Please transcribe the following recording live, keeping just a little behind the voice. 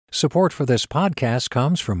Support for this podcast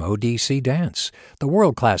comes from ODC Dance. The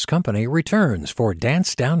world-class company returns for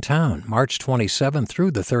Dance Downtown, March 27th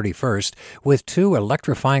through the 31st, with 2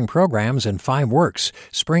 electrifying programs and 5 works,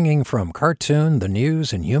 springing from cartoon, the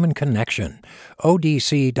news, and human connection.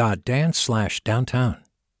 odc.dance/downtown.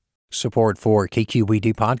 Support for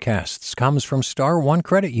KQED podcasts comes from Star One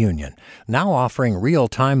Credit Union, now offering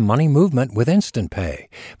real-time money movement with Instant Pay.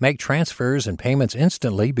 Make transfers and payments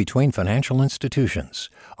instantly between financial institutions,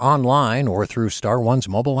 online or through Star One's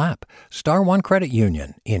mobile app. Star One Credit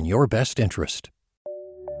Union, in your best interest.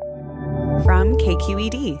 From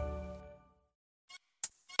KQED.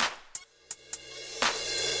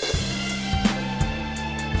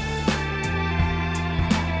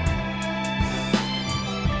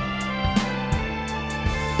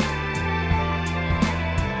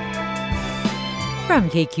 From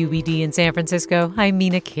KQED in San Francisco, I'm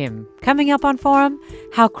Mina Kim. Coming up on Forum,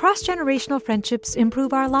 how cross-generational friendships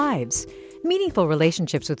improve our lives. Meaningful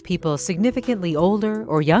relationships with people significantly older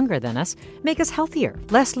or younger than us make us healthier,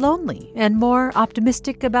 less lonely, and more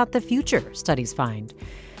optimistic about the future, studies find.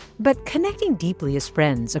 But connecting deeply as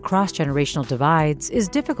friends across generational divides is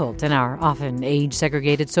difficult in our often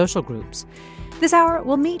age-segregated social groups. This hour,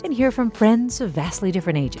 we'll meet and hear from friends of vastly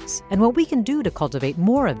different ages and what we can do to cultivate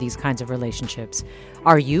more of these kinds of relationships.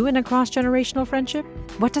 Are you in a cross-generational friendship?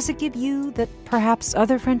 What does it give you that perhaps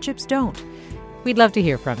other friendships don't? We'd love to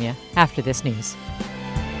hear from you after this news.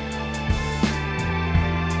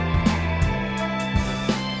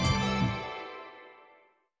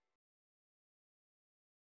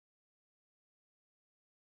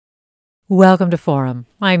 Welcome to Forum.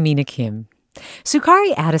 I'm Mina Kim.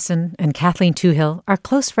 Sukari Addison and Kathleen Toohill are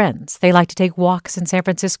close friends. They like to take walks in San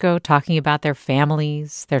Francisco talking about their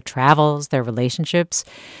families, their travels, their relationships.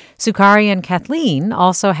 Sukari and Kathleen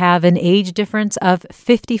also have an age difference of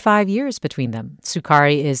 55 years between them.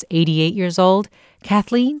 Sukari is 88 years old,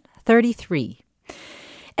 Kathleen, 33.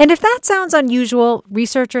 And if that sounds unusual,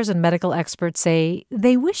 researchers and medical experts say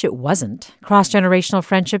they wish it wasn't. Cross-generational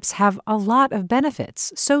friendships have a lot of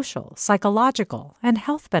benefits, social, psychological, and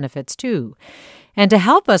health benefits too. And to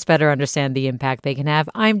help us better understand the impact they can have,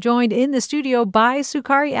 I'm joined in the studio by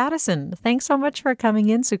Sukari Addison. Thanks so much for coming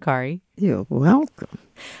in, Sukari. You're welcome.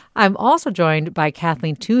 I'm also joined by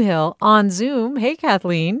Kathleen Toohill on Zoom. Hey,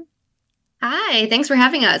 Kathleen. Hi, thanks for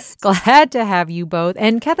having us. Glad to have you both.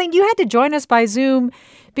 And Kathleen, you had to join us by Zoom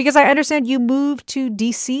because I understand you moved to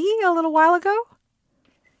D.C. a little while ago?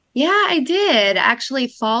 Yeah, I did. Actually,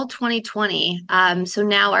 fall 2020. So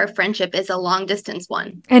now our friendship is a long distance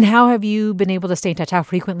one. And how have you been able to stay in touch? How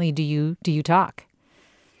frequently do you talk?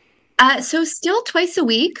 So still twice a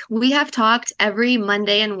week. We have talked every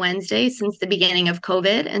Monday and Wednesday since the beginning of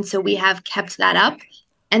COVID. And so we have kept that up.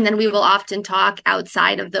 And then we will often talk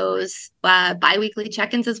outside of those biweekly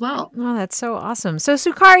check-ins as well. Oh, that's so awesome. So,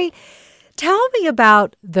 Sukari, tell me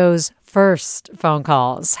about those first phone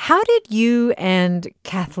calls. How did you and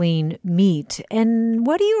Kathleen meet? And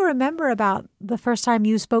what do you remember about the first time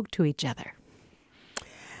you spoke to each other?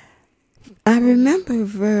 I remember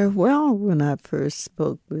very well when I first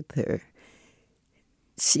spoke with her.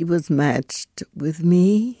 She was matched with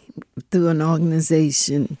me through an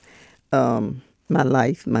organization, My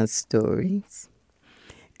Life, My Stories.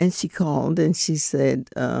 And she called and she said,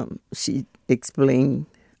 she explained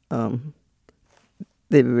the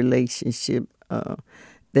relationship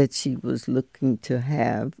that she was looking to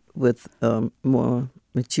have with a more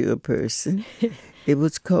mature person. It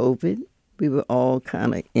was COVID. We were all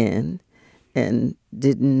kind of in and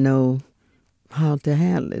didn't know how to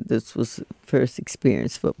handle it. This was the first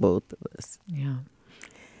experience for both of us. Yeah.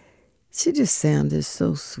 She just sounded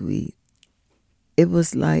so sweet. It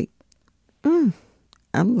was like, I'm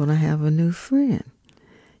going to have a new friend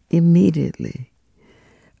immediately.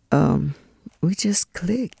 We just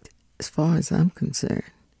clicked as far as I'm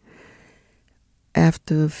concerned.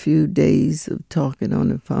 After a few days of talking on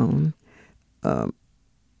the phone,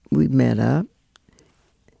 we met up.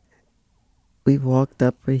 We walked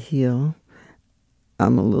up a hill.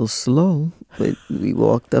 I'm a little slow, but we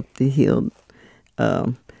walked up the hill.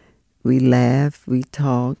 We laughed, we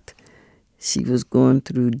talked. She was going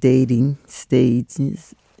through dating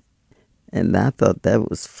stages, and I thought that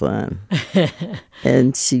was fun.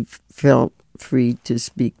 And she felt free to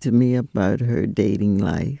speak to me about her dating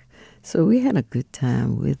life. So we had a good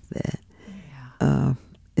time with that. Yeah.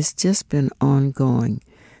 It's just been ongoing.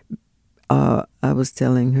 I was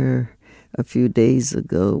telling her a few days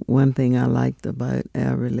ago, one thing I liked about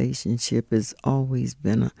our relationship has always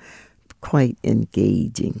been quite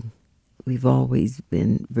engaging. We've always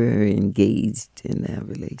been very engaged in our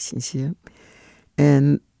relationship,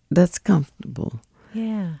 and that's comfortable.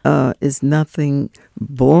 Yeah. It's nothing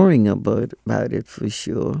boring about it for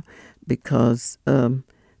sure, because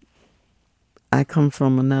I come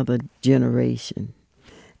from another generation,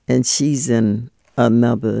 and she's in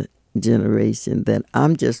another generation that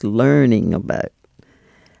I'm just learning about.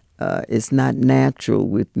 It's not natural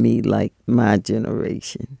with me like my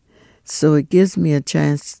generation. So it gives me a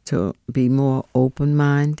chance to be more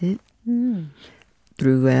open-minded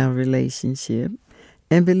through our relationship.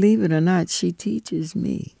 And believe it or not, she teaches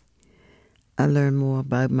me. I learn more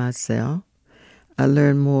about myself. I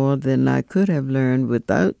learn more than I could have learned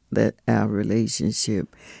without our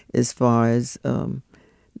relationship, as far as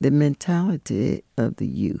the mentality of the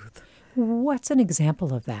youth. What's an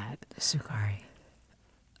example of that, Sukari?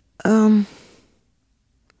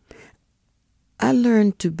 I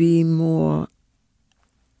learned to be more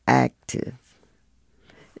active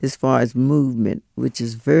as far as movement, which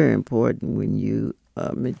is very important when you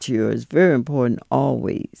mature. It's very important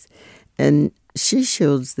always. And she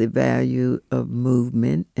shows the value of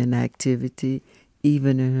movement and activity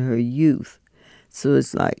even in her youth. So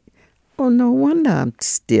it's like, oh, no wonder I'm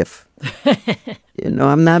stiff.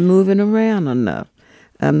 I'm not moving around enough.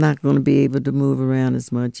 I'm not going to be able to move around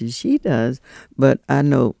as much as she does, but I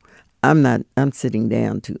know I'm sitting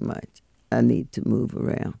down too much. I need to move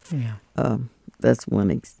around. Yeah. That's one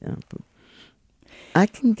example. I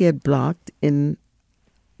can get blocked in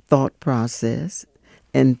thought process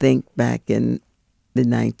and think back in the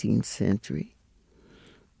 19th century,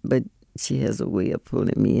 but she has a way of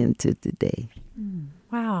pulling me into today.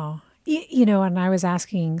 Wow. And I was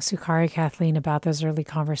asking Sukari, Kathleen, about those early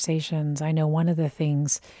conversations. I know one of the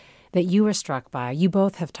things that you were struck by, you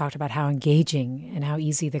both have talked about how engaging and how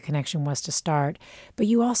easy the connection was to start, but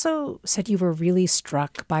you also said you were really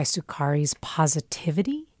struck by Sukari's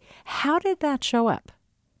positivity. How did that show up?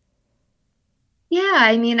 Yeah,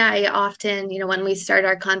 I mean, I often, when we start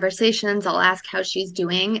our conversations, I'll ask how she's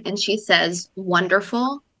doing, and she says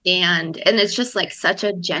wonderful, and it's just like such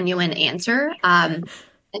a genuine answer. And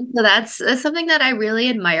so that's something that I really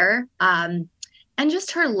admire. And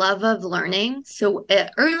just her love of learning. So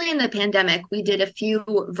early in the pandemic, we did a few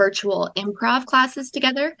virtual improv classes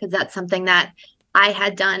together, because that's something that I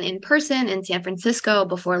had done in person in San Francisco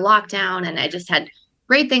before lockdown, and I just had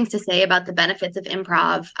great things to say about the benefits of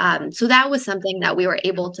improv. So that was something that we were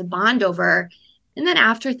able to bond over. And then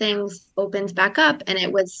after things opened back up and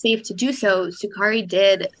it was safe to do so, Sukari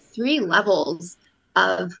did 3 levels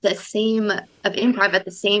of improv at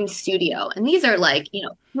the same studio. And these are like,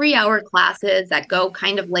 3-hour classes that go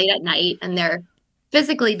kind of late at night, and they're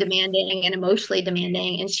physically demanding and emotionally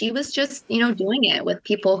demanding. And she was just, doing it with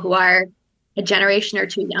people who are a generation or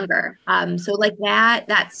two younger. So like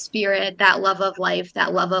that spirit, that love of life,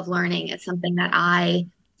 that love of learning is something that I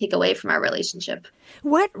take away from our relationship.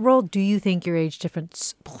 What role do you think your age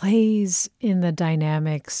difference plays in the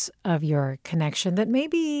dynamics of your connection that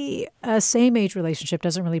maybe a same age relationship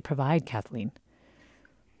doesn't really provide, Kathleen?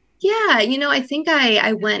 Yeah, I think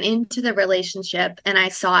I went into the relationship and I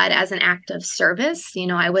saw it as an act of service.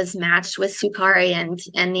 I was matched with Sukari,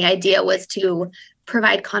 and the idea was to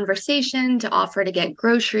provide conversation, to offer to get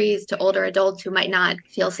groceries to older adults who might not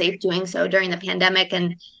feel safe doing so during the pandemic.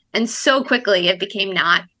 And so quickly it became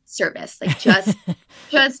not service, like just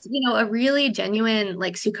a really genuine,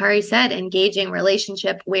 like Sukari said, engaging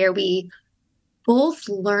relationship where we both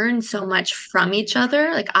learn so much from each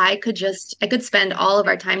other. Like I could spend all of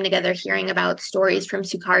our time together hearing about stories from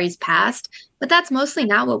Sukari's past, but that's mostly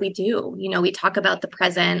not what we do. We talk about the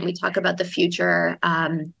present, we talk about the future,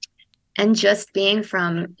 and just being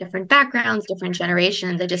from different backgrounds, different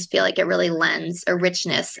generations, I just feel like it really lends a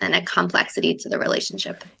richness and a complexity to the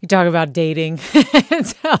relationship. You talk about dating. It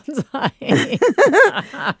sounds like.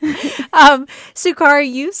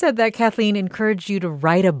 Sukari, you said that Kathleen encouraged you to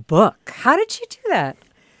write a book. How did you do that?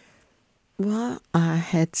 Well,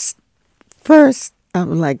 first, I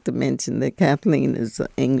would like to mention that Kathleen is an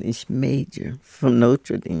English major from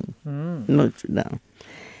Notre Dame.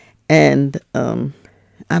 And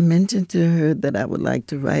I mentioned to her that I would like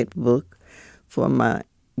to write a book for my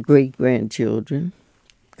great-grandchildren,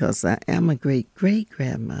 because I am a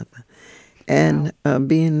great-great-grandmother. And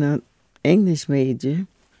being an English major,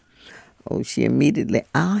 she immediately,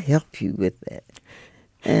 I'll help you with that.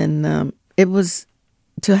 And it was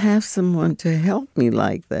to have someone to help me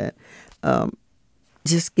like that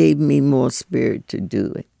just gave me more spirit to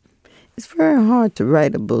do it. It's very hard to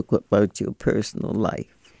write a book about your personal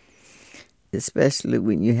life, especially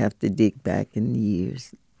when you have to dig back in the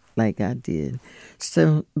years like I did.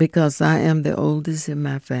 So, because I am the oldest in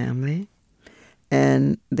my family,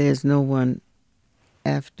 and there's no one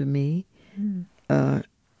after me,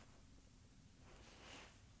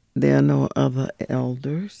 there are no other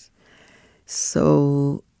elders.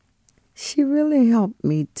 So she really helped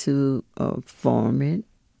me to form it,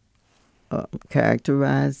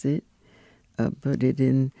 characterize it, put it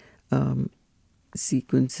in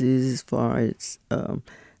sequences as far as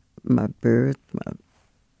my birth, my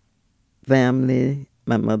family,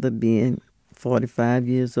 my mother being 45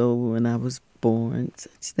 years old when I was born,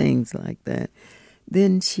 such things like that.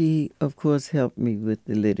 Then she, of course, helped me with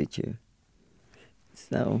the literature.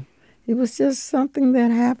 So it was just something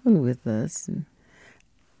that happened with us. And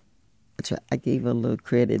I gave her a little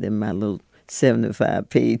credit in my little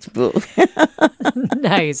 75-page book.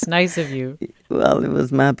 Nice of you. Well, it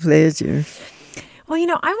was my pleasure. Well,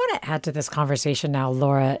 I want to add to this conversation now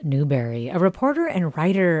Laura Newberry, a reporter and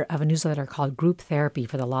writer of a newsletter called Group Therapy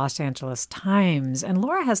for the Los Angeles Times. And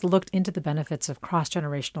Laura has looked into the benefits of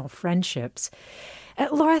cross-generational friendships.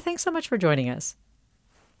 Laura, thanks so much for joining us.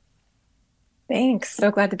 Thanks. So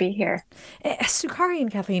glad to be here. Sukari and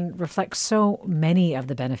Kathleen reflect so many of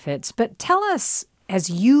the benefits, but tell us, as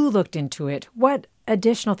you looked into it, what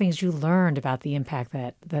additional things you learned about the impact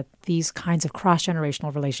that these kinds of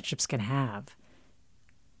cross-generational relationships can have.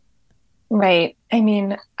 Right. I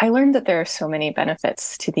mean, I learned that there are so many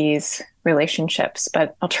benefits to these relationships,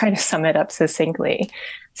 but I'll try to sum it up succinctly.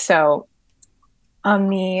 So on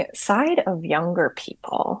the side of younger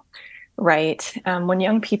people, right, when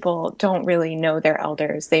young people don't really know their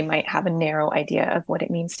elders, they might have a narrow idea of what it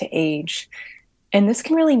means to age. And this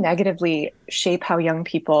can really negatively shape how young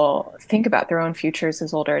people think about their own futures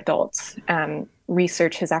as older adults.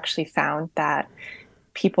 Research has actually found that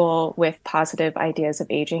people with positive ideas of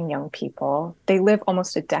aging young people, they live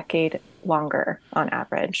almost a decade longer on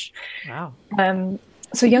average. Wow.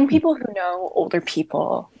 So young people who know older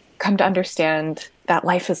people come to understand that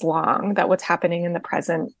life is long, that what's happening in the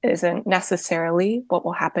present isn't necessarily what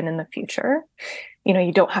will happen in the future.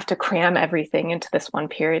 You don't have to cram everything into this one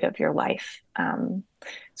period of your life.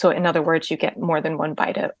 So in other words, you get more than one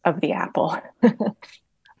bite of the apple.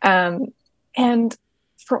 And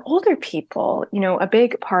for older people, a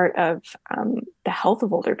big part of the health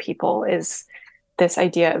of older people is this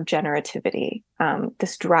idea of generativity,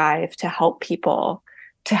 this drive to help people,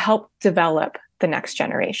 to help develop the next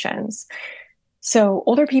generations. So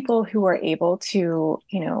older people who are able to,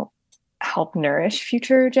 help nourish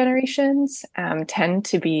future generations tend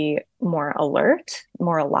to be more alert,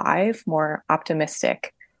 more alive, more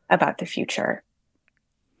optimistic about the future.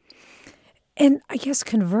 And I guess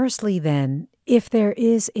conversely then, if there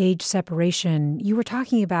is age separation, you were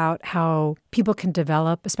talking about how people can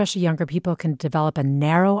develop, especially younger people, can develop a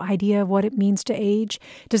narrow idea of what it means to age.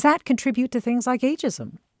 Does that contribute to things like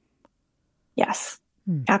ageism? Yes,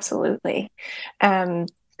 absolutely.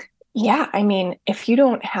 Yeah, I mean, if you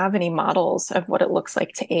don't have any models of what it looks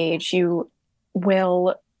like to age, you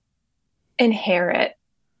will inherit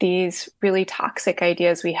these really toxic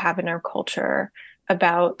ideas we have in our culture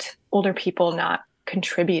about older people not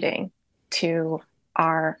contributing to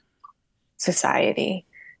our society.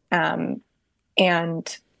 And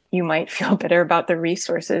you might feel bitter about the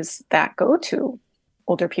resources that go to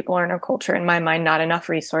older people in our culture. In my mind, not enough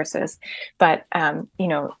resources, but,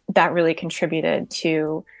 that really contributed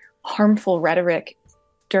to harmful rhetoric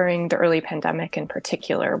during the early pandemic in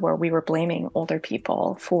particular, where we were blaming older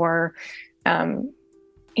people for,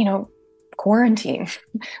 quarantine.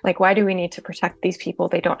 Like, why do we need to protect these people?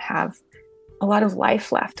 They don't have a lot of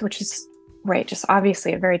life left, which is right, just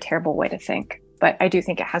obviously a very terrible way to think. But I do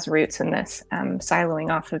think it has roots in this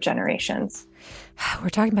siloing off of generations. We're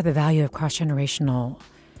talking about the value of cross-generational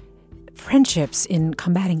friendships in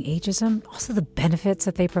combating ageism, also the benefits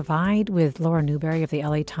that they provide with Laura Newberry of the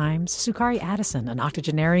LA Times, Sukari Addison, an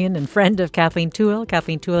octogenarian and friend of Kathleen Toohill.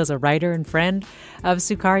 Kathleen Toohill is a writer and friend of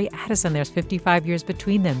Sukari Addison. There's 55 years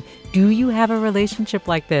between them. Do you have a relationship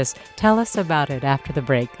like this? Tell us about it after the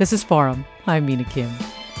break. This is Forum. I'm Mina Kim.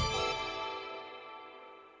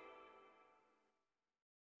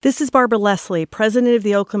 This is Barbara Leslie, president of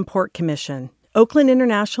the Oakland Port Commission. Oakland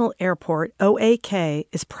International Airport, OAK,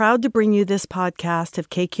 is proud to bring you this podcast of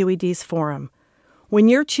KQED's Forum. When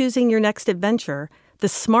you're choosing your next adventure, the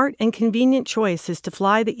smart and convenient choice is to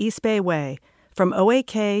fly the East Bay Way, from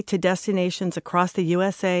OAK to destinations across the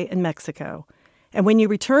USA and Mexico. And when you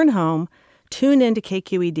return home, tune in to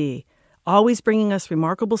KQED, always bringing us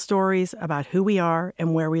remarkable stories about who we are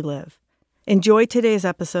and where we live. Enjoy today's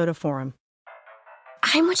episode of Forum.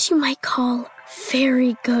 I'm what you might call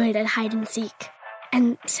very good at hide and seek.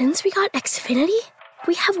 And since we got Xfinity,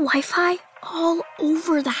 we have Wi-Fi all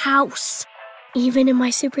over the house, even in my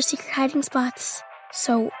super secret hiding spots.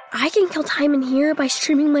 So I can kill time in here by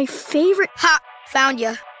streaming my favorite... Ha! Found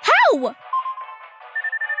ya. How?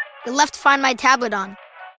 You'll have to find my tablet on.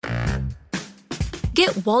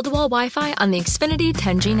 Get wall-to-wall Wi-Fi on the Xfinity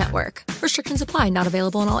 10G network. Restrictions apply. Not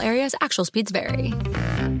available in all areas. Actual speeds vary.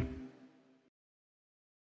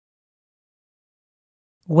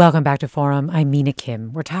 Welcome back to Forum. I'm Mina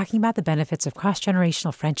Kim. We're talking about the benefits of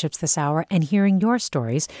cross-generational friendships this hour and hearing your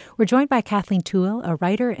stories. We're joined by Kathleen Toohill, a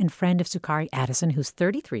writer and friend of Sukari Addison, who's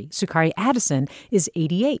 33. Sukari Addison is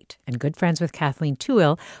 88 and good friends with Kathleen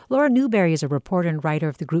Toohill. Laura Newberry is a reporter and writer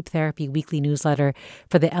of the Group Therapy weekly newsletter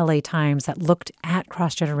for the LA Times that looked at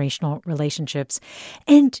cross-generational relationships.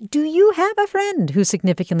 And do you have a friend who's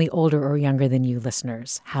significantly older or younger than you,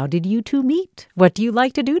 listeners? How did you two meet? What do you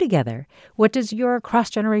like to do together? What does your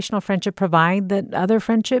cross-generational friendship provide that other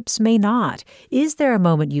friendships may not? Is there a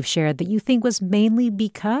moment you've shared that you think was mainly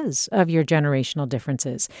because of your generational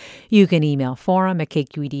differences? You can email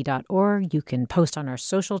forum@kqed.org. You can post on our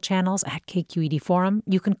social channels at KQED Forum.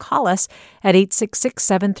 You can call us at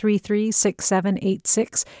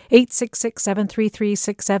 866-733-6786,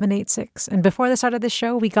 866-733-6786. And before the start of the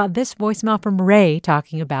show, we got this voicemail from Ray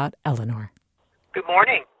talking about Eleanor. Good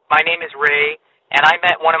morning. My name is Ray, and I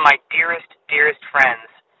met one of my dearest friends.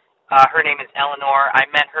 Her name is Eleanor. I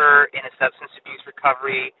met her in a substance abuse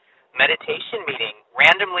recovery meditation meeting.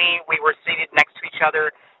 Randomly, we were seated next to each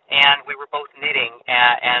other, and we were both knitting,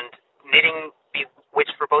 and knitting, which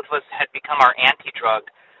for both of us had become our anti-drug,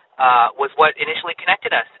 was what initially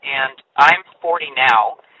connected us. And I'm 40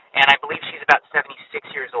 now, and I believe she's about 76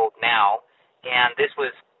 years old now, and this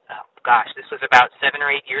was about 7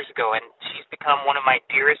 or 8 years ago, and she's become one of my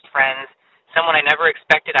dearest friends, someone I never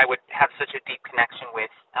expected I would have such a deep connection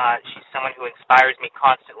with. She's someone who inspires me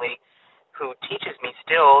constantly, who teaches me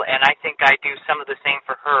still, and I think I do some of the same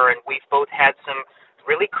for her, and we've both had some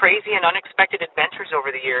really crazy and unexpected adventures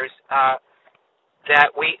over the years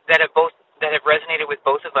that have resonated with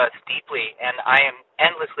both of us deeply, and I am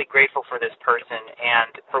endlessly grateful for this person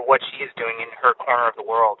and for what she is doing in her corner of the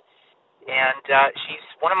world. And she's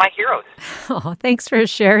one of my heroes. Oh, thanks for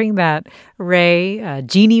sharing that, Ray.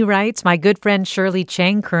 Jeannie writes, my good friend Shirley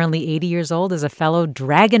Cheng, currently 80 years old, is a fellow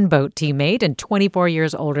Dragon Boat teammate and 24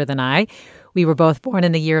 years older than I. We were both born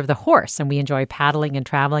in the year of the horse, and we enjoy paddling and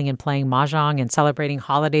traveling and playing mahjong and celebrating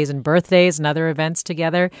holidays and birthdays and other events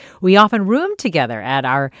together. We often room together at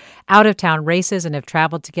our out-of-town races and have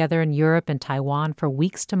traveled together in Europe and Taiwan for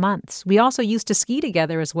weeks to months. We also used to ski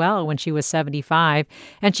together as well when she was 75,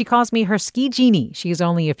 and she calls me her ski genie. She's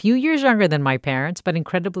only a few years younger than my parents, but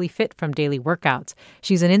incredibly fit from daily workouts.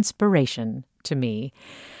 She's an inspiration to me.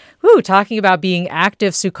 Talking about being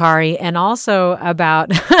active, Sukari, and also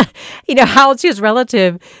about, how old she is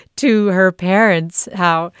relative to her parents,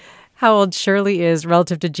 how old Shirley is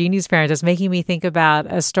relative to Jeannie's parents. It's making me think about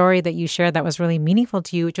a story that you shared that was really meaningful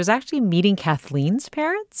to you, which was actually meeting Kathleen's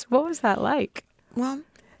parents. What was that like? Well,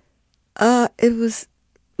 it was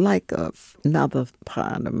like another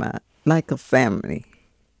part of like a family.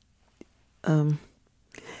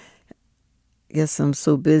 Guess I'm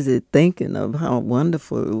so busy thinking of how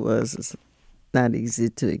wonderful it was. It's not easy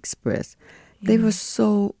to express. They were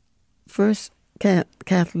so... First,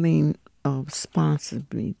 Kathleen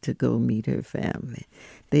sponsored me to go meet her family.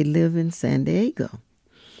 They live in San Diego.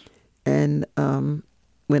 And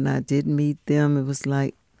when I did meet them, it was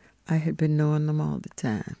like I had been knowing them all the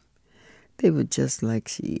time. They were just like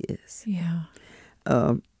she is. Yeah.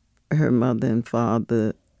 Her mother and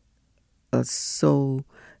father are so...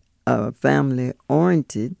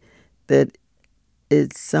 family-oriented, that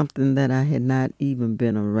it's something that I had not even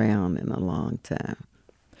been around in a long time.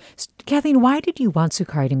 Kathleen, why did you want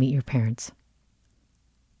Sukari to meet your parents?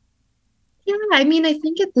 Yeah, I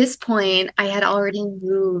think at this point, I had already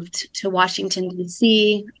moved to Washington,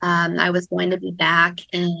 D.C. I was going to be back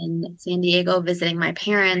in San Diego visiting my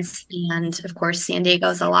parents. And of course, San Diego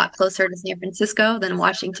is a lot closer to San Francisco than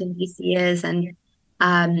Washington, D.C. is. And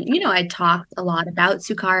I talked a lot about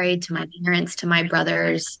Sukari to my parents, to my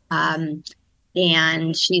brothers, and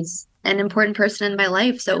she's an important person in my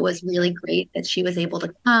life. So it was really great that she was able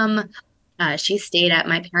to come. She stayed at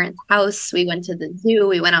my parents' house. We went to the zoo.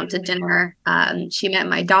 We went out to dinner. She met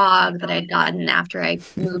my dog that I'd gotten after I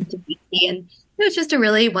moved to DC. And it was just a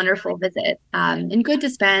really wonderful visit and good to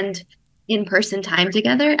spend in-person time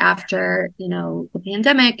together after, the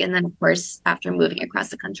pandemic. And then, of course, after moving across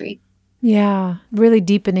the country. Yeah, really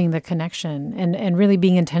deepening the connection and really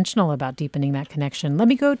being intentional about deepening that connection. Let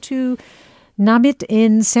me go to Namit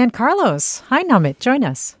in San Carlos. Hi, Namit. Join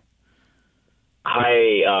us.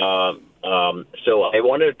 Hi. So I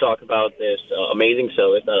wanted to talk about this amazing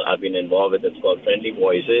service that I've been involved with. It's called Friendly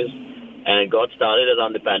Voices. And it got started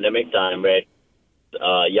around the pandemic time where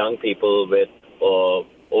young people with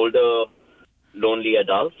older lonely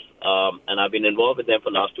adults, and I've been involved with them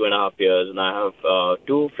for the last 2.5 years. And I have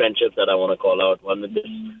two friendships that I want to call out. One with this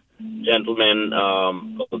gentleman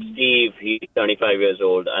called Steve. He's 35 years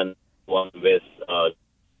old, and one with.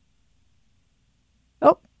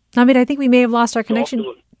 I think we may have lost our connection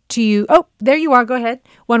to you. Oh, there you are. Go ahead.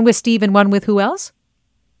 One with Steve and one with who else?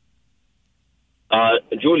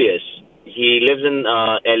 Julius. He lives in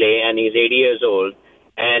LA, and he's 80 years old.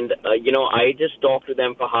 And, I just talk to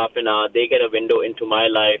them for half an hour. They get a window into my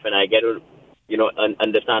life, and I get to,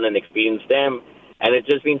 understand and experience them. And it's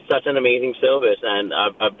just been such an amazing service, and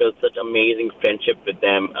I've built such amazing friendship with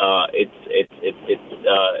them.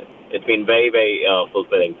 It's been very, very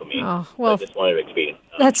fulfilling for me. Oh, well, I just wanted to experience.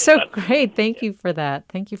 That's so great. Thank you for that.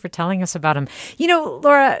 Thank you for telling us about him.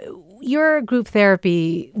 Laura, your group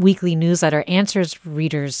therapy weekly newsletter answers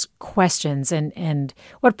readers' questions, and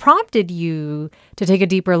what prompted you to take a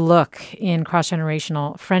deeper look in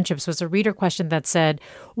cross-generational friendships was a reader question that said,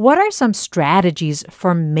 what are some strategies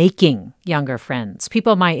for making younger friends?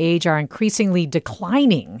 People my age are increasingly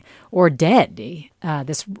declining or dead,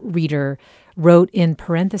 this reader wrote in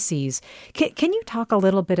parentheses. Can you talk a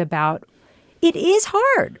little bit about, it is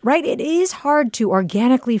hard, right? It is hard to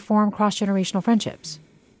organically form cross-generational friendships.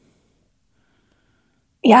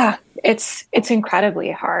 Yeah, it's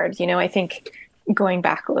incredibly hard. I think going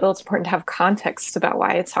back a little, it's important to have context about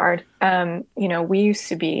why it's hard. We used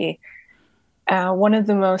to be one of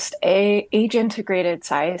the most age-integrated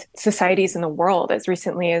societies in the world as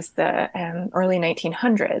recently as the early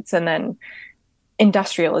 1900s. And then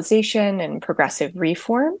industrialization and progressive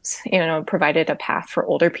reforms, provided a path for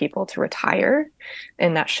older people to retire,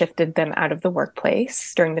 and that shifted them out of the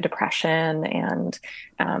workplace during the Depression, and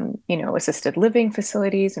assisted living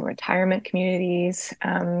facilities and retirement communities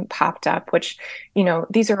popped up, which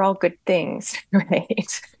these are all good things,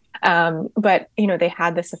 right? But they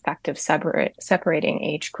had this effect of separating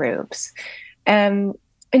age groups, and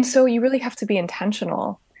so you really have to be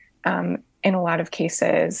intentional. In a lot of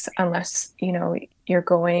cases, unless, you're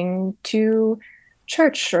going to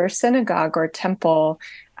church or synagogue or temple,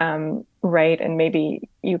 right? And maybe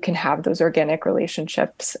you can have those organic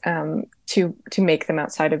relationships to make them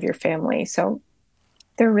outside of your family. So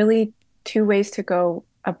there are really two ways to go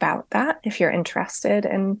about that if you're interested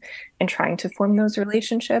in trying to form those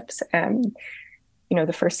relationships. And,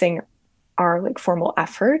 the first thing are like formal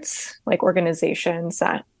efforts, like organizations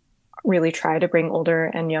that really try to bring older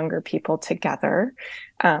and younger people together.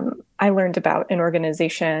 I learned about an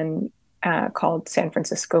organization called San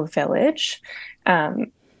Francisco Village.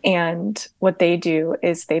 And what they do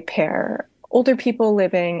is they pair older people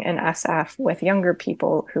living in SF with younger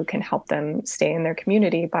people who can help them stay in their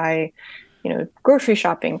community by, grocery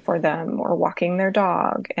shopping for them or walking their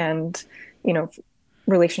dog. And,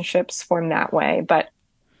 relationships form that way. But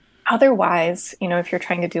otherwise, if you're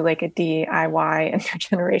trying to do like a DIY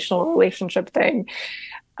intergenerational relationship thing,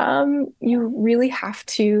 you really have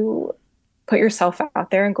to put yourself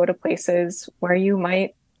out there and go to places where you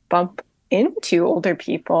might bump into older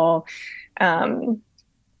people.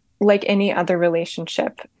 Like any other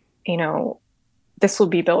relationship, this will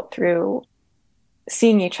be built through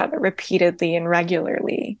seeing each other repeatedly and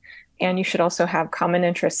regularly. And you should also have common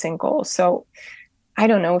interests and goals. So I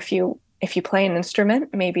don't know, if you play an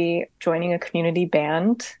instrument, maybe joining a community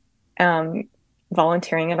band,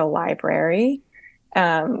 volunteering at a library,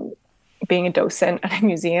 being a docent at a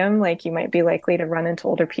museum, like you might be likely to run into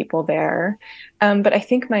older people there. But I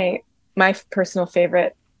think my personal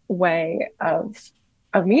favorite way of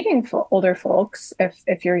meeting older folks,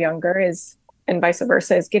 if you're younger, is, and vice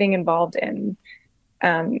versa, is getting involved in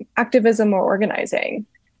activism or organizing.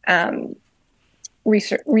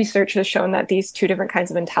 Research has shown that these two different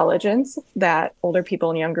kinds of intelligence that older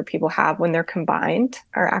people and younger people have, when they're combined,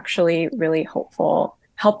 are actually really helpful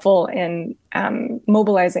in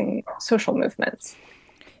mobilizing social movements.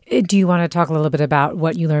 Do you want to talk a little bit about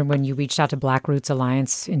what you learned when you reached out to Black Roots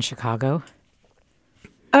Alliance in Chicago?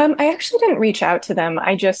 I actually didn't reach out to them.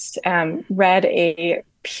 I just read a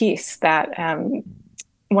piece that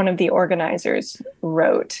one of the organizers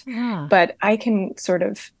wrote, but I can sort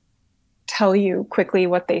of tell you quickly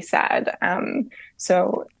what they said.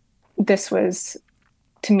 So this was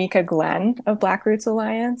Tamika Glenn of Black Roots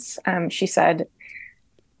Alliance. She said,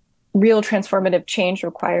 real transformative change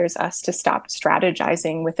requires us to stop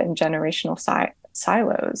strategizing within generational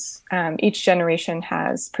silos. Each generation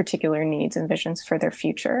has particular needs and visions for their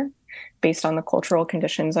future based on the cultural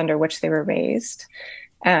conditions under which they were raised.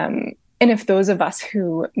 And if those of us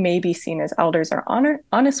who may be seen as elders are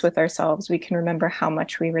honest with ourselves, we can remember how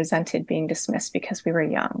much we resented being dismissed because we were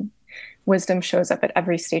young. Wisdom shows up at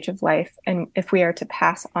every stage of life. And if we are to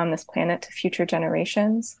pass on this planet to future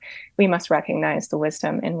generations, we must recognize the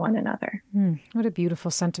wisdom in one another. What a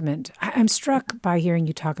beautiful sentiment. I'm struck by hearing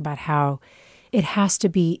you talk about how it has to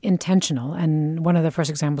be intentional. And one of the first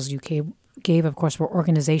examples you gave, of course, were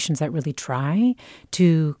organizations that really try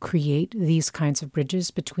to create these kinds of bridges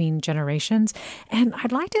between generations. And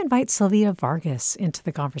I'd like to invite Sylvia Vargas into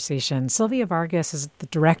the conversation. Sylvia Vargas is the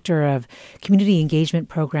director of community engagement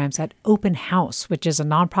programs at Openhouse, which is a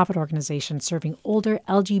nonprofit organization serving older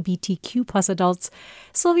LGBTQ plus adults.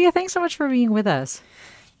 Sylvia, thanks so much for being with us.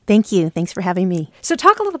 Thank you. Thanks for having me. So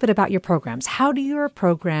talk a little bit about your programs. How do your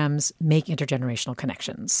programs make intergenerational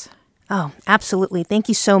connections? Oh, absolutely. Thank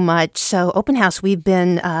you so much. So Open House, we've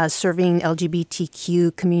been serving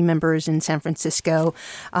LGBTQ community members in San Francisco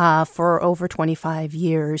for over 25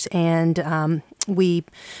 years. And we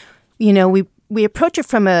approach it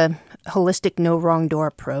from a holistic no wrong door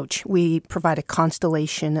approach. We provide a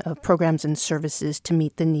constellation of programs and services to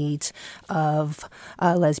meet the needs of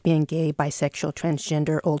lesbian, gay, bisexual,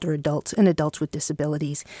 transgender, older adults, and adults with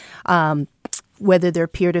disabilities, whether they're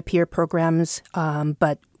peer-to-peer programs,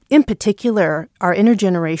 but in particular, our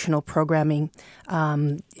intergenerational programming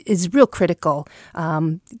is real critical.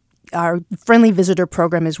 Our Friendly Visitor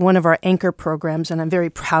program is one of our anchor programs, and I'm very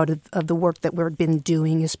proud of the work that we've been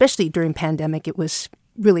doing, especially during pandemic. It was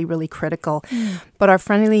really, really critical. But our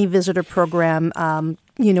Friendly Visitor program,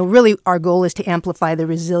 really our goal is to amplify the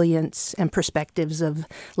resilience and perspectives of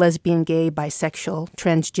lesbian, gay, bisexual,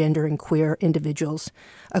 transgender, and queer individuals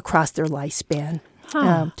across their lifespan.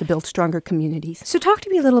 To build stronger communities. So talk to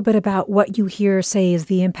me a little bit about what you hear say is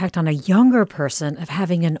the impact on a younger person of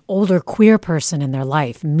having an older queer person in their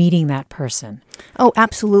life, meeting that person. Oh,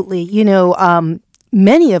 absolutely.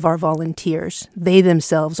 Many of our volunteers, they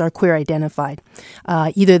themselves are queer identified.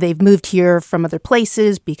 Either they've moved here from other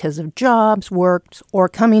places because of jobs, work, or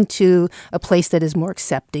coming to a place that is more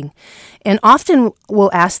accepting. And often we'll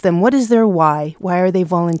ask them, what is their why? Why are they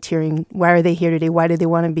volunteering? Why are they here today? Why do they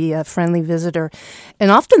want to be a friendly visitor?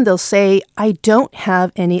 And often they'll say, I don't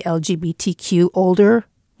have any LGBTQ older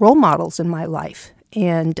role models in my life.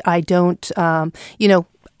 And I don't,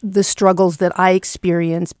 the struggles that I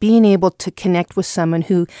experience, being able to connect with someone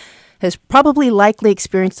who has probably likely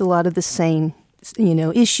experienced a lot of the same,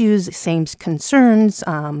 issues, same concerns,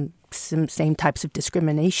 some same types of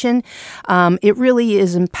discrimination. It really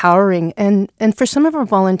is empowering. And for some of our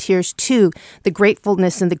volunteers, too, the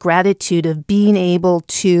gratefulness and the gratitude of being able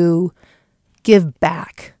to give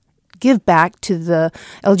back to the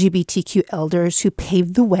LGBTQ elders who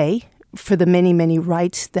paved the way for the many, many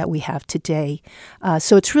rights that we have today.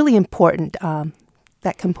 So it's really important,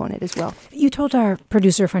 that component as well. You told our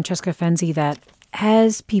producer, Francesca Fenzi, that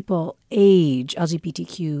as people age,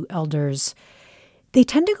 LGBTQ elders, they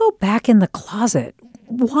tend to go back in the closet.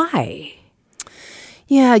 Why?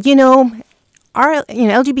 Yeah, our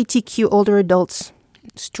LGBTQ older adults,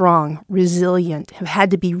 strong, resilient, have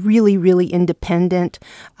had to be really, really independent,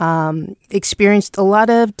 experienced a lot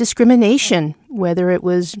of discrimination, whether it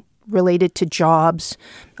was related to jobs,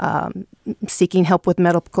 seeking help with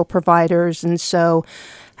medical providers. And so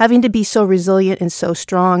having to be so resilient and so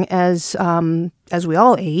strong as we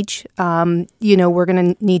all age, we're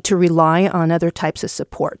going to need to rely on other types of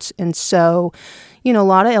supports. And so, a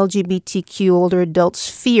lot of LGBTQ older adults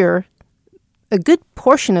fear, a good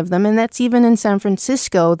portion of them, and that's even in San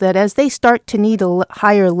Francisco, that as they start to need a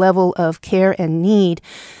higher level of care and need,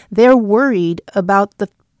 they're worried about the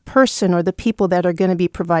person or the people that are going to be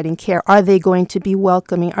providing care. Are they going to be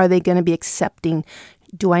welcoming? Are they going to be accepting?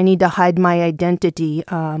 Do I need to hide my identity?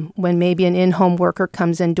 When maybe an in-home worker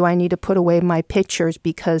comes in, do I need to put away my pictures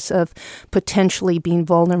because of potentially being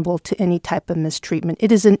vulnerable to any type of mistreatment?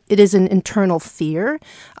 It is an internal fear,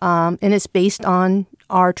 and it's based on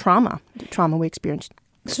our trauma, the trauma we experienced.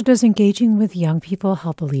 So does engaging with young people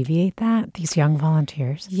help alleviate that, these young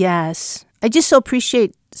volunteers? Yes. I just so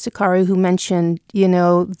appreciate Sukari, who mentioned,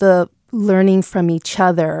 the learning from each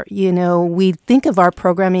other. We think of our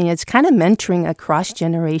programming as kind of mentoring across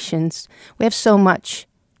generations. We have so much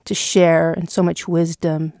to share and so much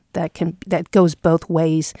wisdom that goes both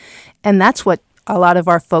ways. And that's what a lot of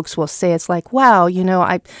our folks will say. It's like, wow,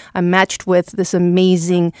 I'm matched with this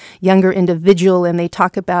amazing younger individual, and they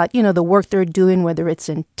talk about, the work they're doing, whether it's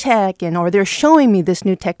in tech or they're showing me this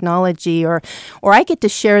new technology, or I get to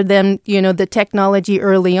share them, the technology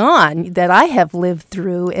early on that I have lived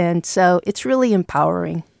through. And so it's really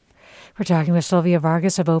empowering. We're talking with Sylvia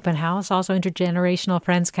Vargas of Open House, also intergenerational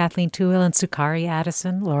friends Kathleen Toohill and Sukari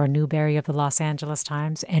Addison, Laura Newberry of the Los Angeles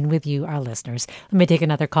Times, and with you, our listeners. Let me take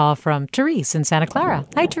another call from Therese in Santa Clara.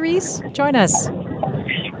 Hi, Therese. Join us.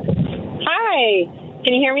 Hi.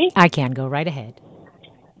 Can you hear me? I can. Go right ahead.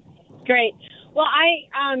 Great. Well, I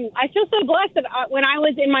feel so blessed that when I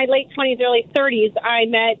was in my late 20s, early 30s, I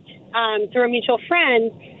met through a mutual friend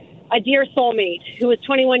a dear soulmate who was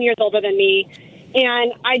 21 years older than me.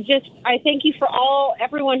 And I thank you for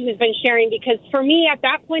everyone who's been sharing, because for me at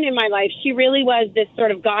that point in my life, she really was this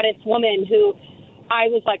sort of goddess woman who I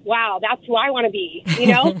was like, wow, that's who I want to be,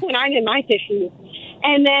 when I'm in my 50s.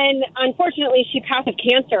 And then unfortunately she passed of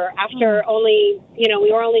cancer after only,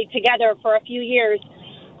 we were only together for a few years.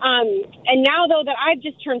 And now though that I've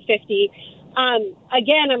just turned 50,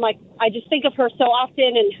 again, I'm like, I just think of her so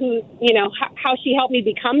often and who, how she helped me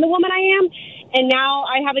become the woman I am. And now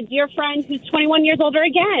I have a dear friend who's 21 years older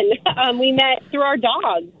again. We met through our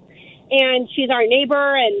dog, and she's our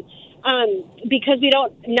neighbor. And because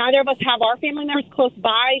neither of us have our family members close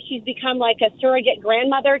by, she's become like a surrogate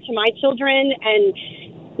grandmother to my children. And,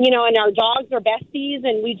 and our dogs are besties,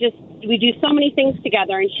 and we do so many things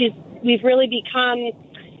together. And we've really become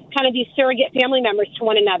kind of these surrogate family members to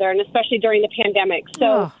one another, and especially during the pandemic.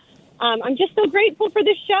 So I'm just so grateful for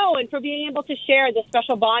this show and for being able to share this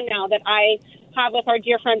special bond now that I have with our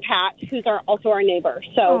dear friend Pat, who's also our neighbor.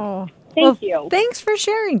 So thank you. Thanks for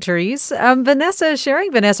sharing, Therese. Vanessa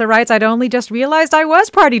writes, I'd only just realized I was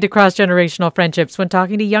party to cross-generational friendships when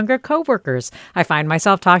talking to younger coworkers. I find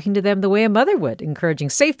myself talking to them the way a mother would, encouraging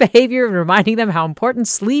safe behavior and reminding them how important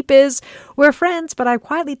sleep is. We're friends, but I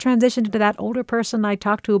quietly transitioned into that older person I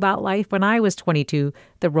talked to about life when I was 22.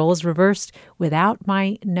 The roles reversed without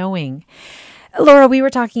my knowing. Laura, we were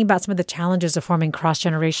talking about some of the challenges of forming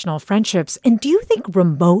cross-generational friendships. And do you think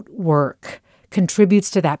remote work contributes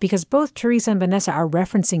to that? Because both Teresa and Vanessa are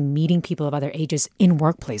referencing meeting people of other ages in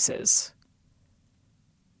workplaces.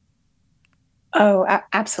 Oh,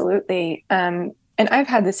 absolutely. And I've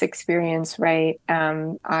had this experience, right?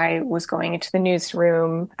 I was going into the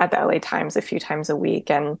newsroom at the LA Times a few times a week,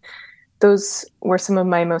 and those were some of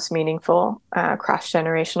my most meaningful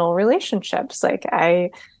cross-generational relationships.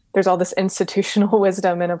 There's all this institutional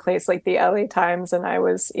wisdom in a place like the LA Times, and I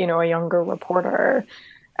was, a younger reporter.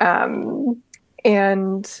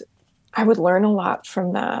 And I would learn a lot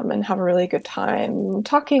from them and have a really good time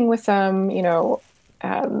talking with them,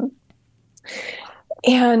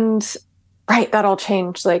 and right, that all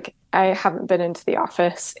changed. I haven't been into the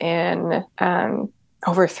office in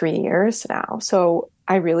over 3 years now. So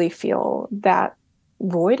I really feel that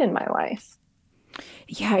void in my life.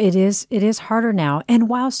 Yeah, it is. It is harder now. And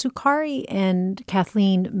while Sukari and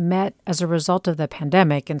Kathleen met as a result of the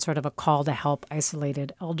pandemic and sort of a call to help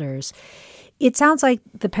isolated elders, it sounds like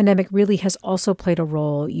the pandemic really has also played a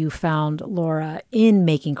role, you found, Laura, in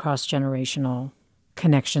making cross-generational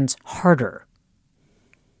connections harder.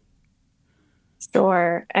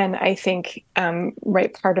 Sure. And I think,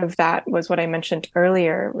 part of that was what I mentioned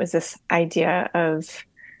earlier, was this idea of,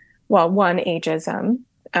 ageism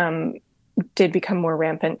did become more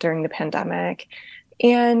rampant during the pandemic.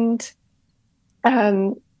 And,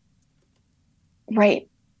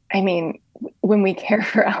 when we care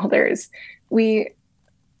for elders, we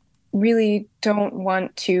really don't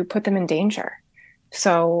want to put them in danger.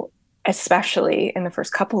 So especially in the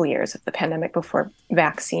first couple of years of the pandemic before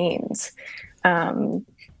vaccines,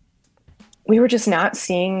 we were just not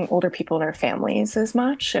seeing older people in our families as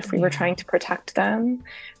much if we were trying to protect them.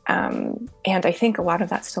 And I think a lot of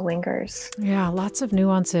that still lingers. Yeah, lots of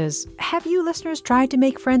nuances. Have you listeners tried to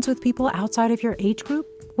make friends with people outside of your age group?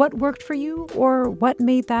 What worked for you, or what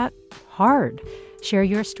made that hard? Share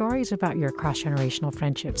your stories about your cross-generational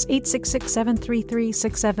friendships.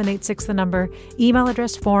 866-733-6786, the number. Email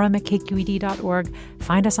address forum@kqed.org.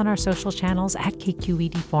 Find us on our social channels at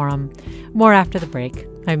KQED Forum. More after the break.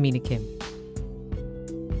 I'm Mina Kim.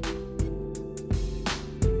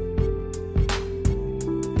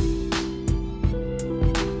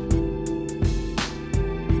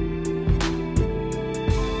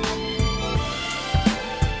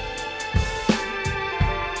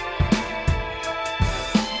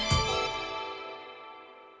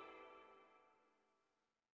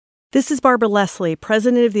 This is Barbara Leslie,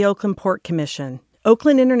 president of the Oakland Port Commission.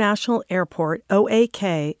 Oakland International Airport,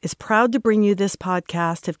 OAK, is proud to bring you this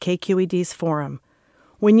podcast of KQED's Forum.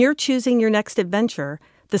 When you're choosing your next adventure,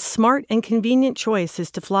 the smart and convenient choice is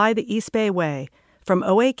to fly the East Bay Way, from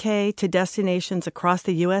OAK to destinations across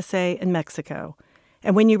the USA and Mexico.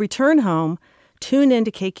 And when you return home, tune in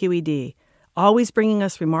to KQED, always bringing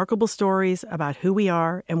us remarkable stories about who we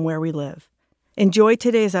are and where we live. Enjoy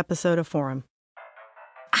today's episode of Forum.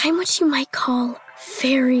 I'm what you might call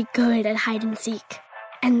very good at hide and seek.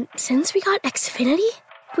 And since we got Xfinity,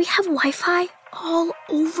 we have Wi-Fi all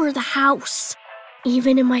over the house,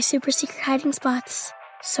 even in my super secret hiding spots.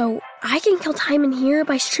 So I can kill time in here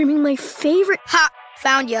by streaming my favorite... Ha!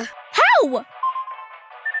 Found ya. How?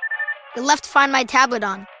 You left Find My tablet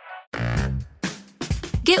on.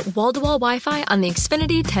 Get wall-to-wall Wi-Fi on the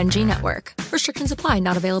Xfinity 10G network. Restrictions apply.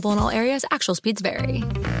 Not available in all areas. Actual speeds vary.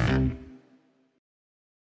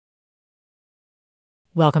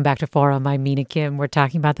 Welcome back to Forum. I'm Mina Kim. We're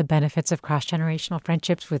talking about the benefits of cross-generational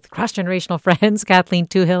friendships with cross-generational friends Kathleen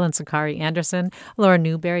Toohill and Sukari Addison. Laura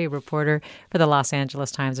Newberry, a reporter for the Los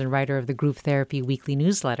Angeles Times and writer of the Group Therapy weekly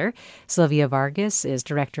newsletter. Sylvia Vargas is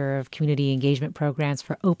director of community engagement programs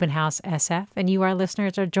for Openhouse SF. And you, our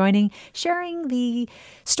listeners, are sharing the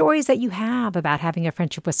stories that you have about having a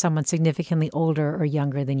friendship with someone significantly older or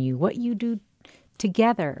younger than you, what you do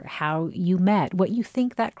together, how you met, what you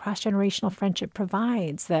think that cross-generational friendship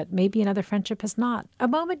provides that maybe another friendship has not. A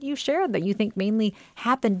moment you shared that you think mainly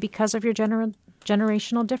happened because of your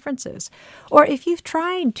generational differences. Or if you've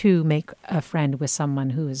tried to make a friend with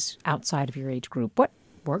someone who is outside of your age group, what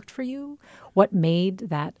worked for you? What made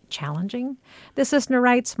that challenging? This listener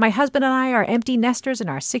writes, my husband and I are empty nesters in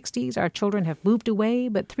our 60s. Our children have moved away,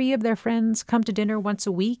 but 3 of their friends come to dinner once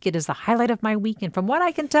a week. It is the highlight of my week, and from what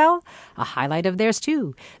I can tell, a highlight of theirs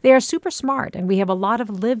too. They are super smart, and we have a lot of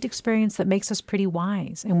lived experience that makes us pretty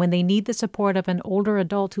wise. And when they need the support of an older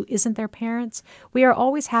adult who isn't their parents, we are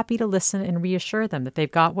always happy to listen and reassure them that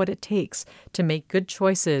they've got what it takes to make good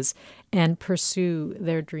choices and pursue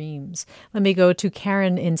their dreams. Let me go to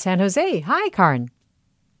Karen in San Jose. Hi, Karen.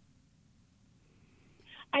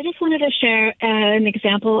 I just wanted to share an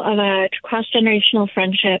example of a cross-generational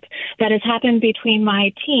friendship that has happened between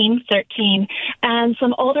my teen, 13, and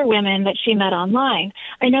some older women that she met online.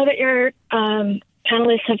 I know that your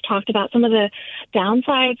panelists have talked about some of the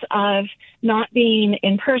downsides of not being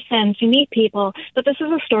in person to meet people, but this is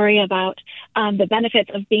a story about the benefits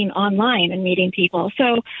of being online and meeting people.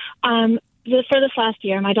 So for this last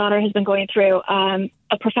year, my daughter has been going through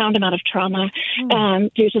a profound amount of trauma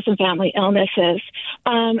due to some family illnesses.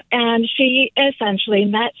 And she essentially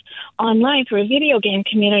met online through a video game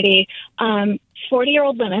community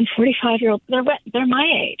 40-year-old women, 45-year-old, they're my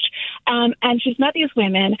age. And she's met these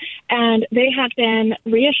women, and they have been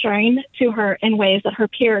reassuring to her in ways that her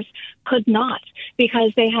peers could not,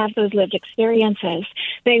 because they have those lived experiences.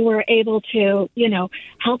 They were able to,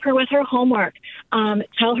 help her with her homework,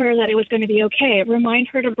 tell her that it was going to be okay, remind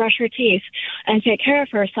her to brush her teeth and take care of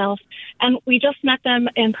herself. And we just met them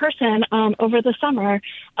in person over the summer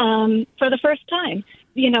for the first time.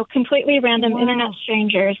 Completely random internet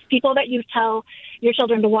strangers, people that you tell your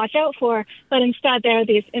children to watch out for, but instead they're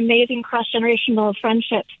these amazing cross-generational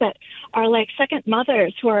friendships that are like second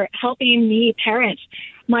mothers who are helping me parent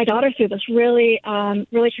my daughter through this really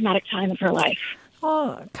traumatic time of her life.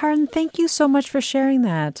 Oh, Karen, thank you so much for sharing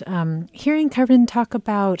that. Hearing Karen talk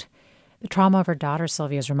about the trauma of her daughter,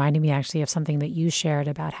 Sylvia, is reminding me actually of something that you shared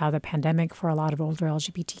about how the pandemic for a lot of older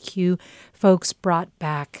LGBTQ folks brought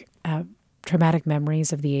back traumatic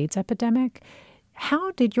memories of the AIDS epidemic.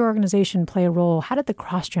 How did your organization play a role? How did the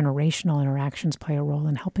cross-generational interactions play a role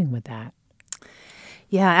in helping with that?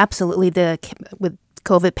 Yeah, absolutely. With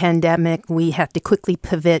COVID pandemic, we had to quickly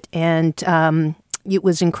pivot, and it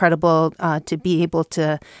was incredible to be able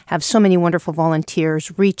to have so many wonderful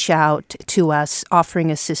volunteers reach out to us,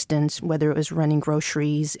 offering assistance, whether it was running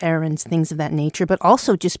groceries, errands, things of that nature, but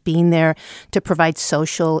also just being there to provide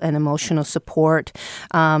social and emotional support.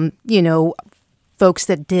 Folks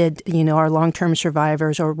that did, our long-term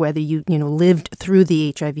survivors, or whether you lived through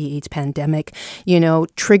the HIV/AIDS pandemic,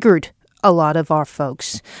 triggered a lot of our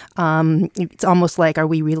folks. It's almost like, are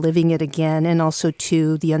we reliving it again? And also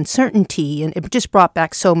to the uncertainty. And it just brought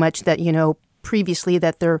back so much that, previously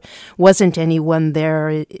that there wasn't anyone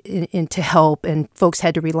there to help, and folks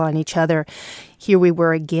had to rely on each other. Here we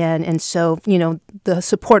were again. And so, the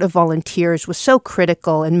support of volunteers was so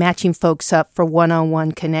critical in matching folks up for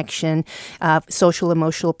one-on-one connection, social,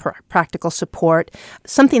 emotional, practical support.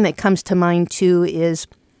 Something that comes to mind, too, is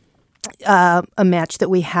a match that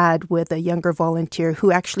we had with a younger volunteer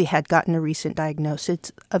who actually had gotten a recent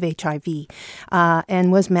diagnosis of HIV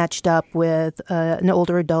and was matched up with an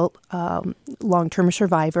older adult long-term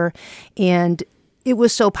survivor. And it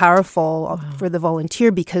was so powerful for the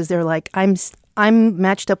volunteer, because they're like, I'm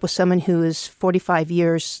matched up with someone who is 45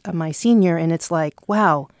 years my senior, and it's like,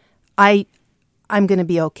 wow, I'm going to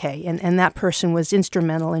be okay. And that person was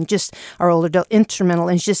instrumental, and just our older adult, instrumental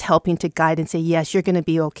in just helping to guide and say, yes, you're going to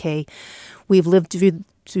be okay. We've lived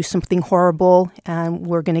through something horrible, and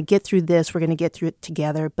we're going to get through this. We're going to get through it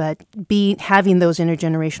together. But having those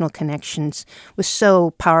intergenerational connections was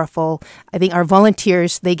so powerful. I think our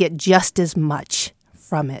volunteers, they get just as much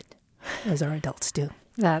from it as our adults do.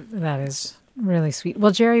 That is Really sweet.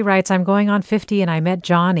 Well, Jerry writes, I'm going on 50 and I met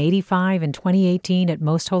John, 85, in 2018 at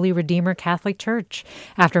Most Holy Redeemer Catholic Church.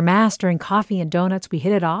 After Mass, during coffee and donuts, we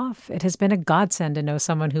hit it off. It has been a godsend to know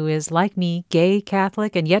someone who is, like me, gay,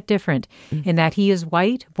 Catholic, and yet different, in that he is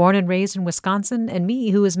white, born and raised in Wisconsin, and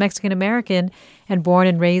me, who is Mexican-American and born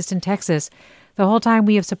and raised in Texas. The whole time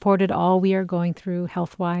we have supported all we are going through,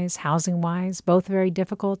 health-wise, housing-wise, both very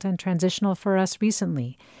difficult and transitional for us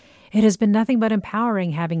recently. It has been nothing but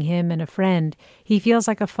empowering having him and a friend. He feels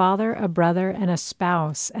like a father, a brother, and a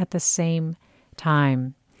spouse at the same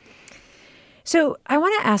time. So I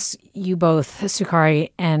want to ask you both,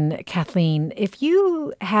 Sukari and Kathleen, if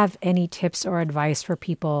you have any tips or advice for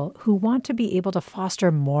people who want to be able to foster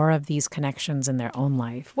more of these connections in their own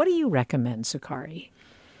life. What do you recommend, Sukari?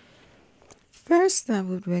 First, I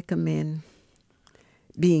would recommend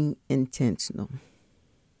being intentional.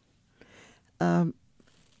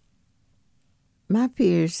 My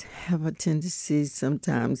peers have a tendency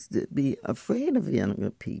sometimes to be afraid of younger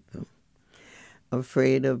people,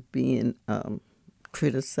 afraid of being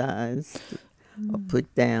criticized or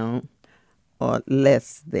put down or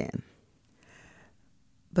less than.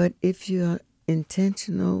 But if you're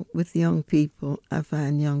intentional with young people, I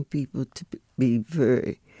find young people to be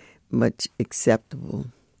very much acceptable.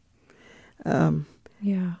 I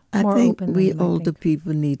think we older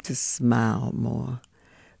people need to smile more.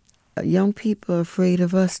 Young people are afraid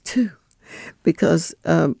of us too, because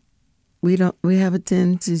we have a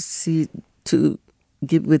tendency to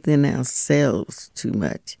get within ourselves too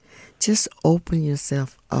much. Just open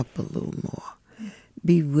yourself up a little more.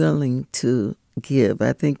 Be willing to give.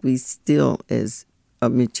 I think we still, as a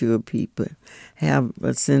mature people, have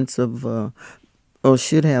a sense of, or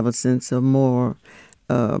should have a sense of more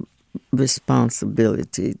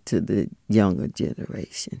responsibility to the younger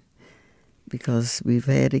generation. Because we've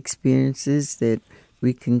had experiences that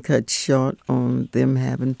we can cut short on them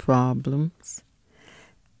having problems,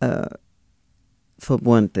 for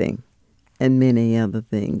one thing, and many other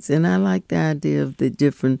things. And I like the idea of the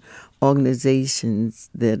different organizations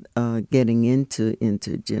that are getting into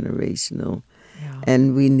intergenerational,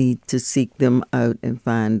 and we need to seek them out and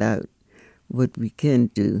find out what we can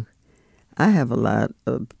do. I have a lot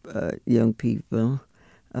of young people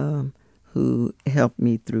who help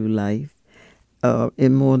me through life.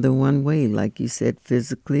 In more than one way, like you said,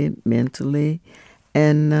 physically, mentally,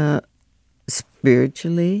 and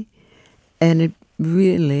spiritually. And it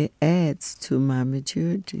really adds to my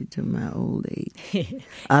maturity, to my old age.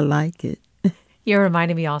 I like it. You're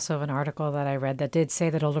reminding me also of an article that I read that did say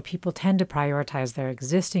that older people tend to prioritize their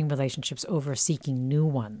existing relationships over seeking new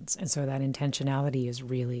ones. And so that intentionality is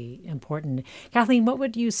really important. Kathleen, what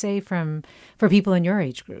would you say for people in your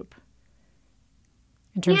age group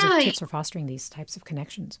in terms of tips for fostering these types of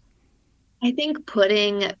connections? I think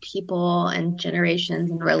putting people and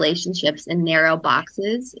generations and relationships in narrow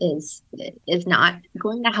boxes is not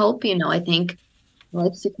going to help. I think,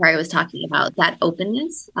 like Sukari was talking about, that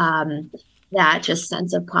openness, that just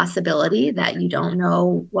sense of possibility, that you don't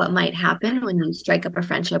know what might happen when you strike up a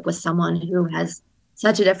friendship with someone who has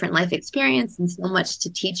such a different life experience and so much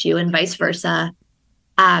to teach you, and vice versa.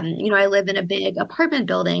 I live in a big apartment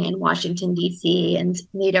building in Washington, D.C., and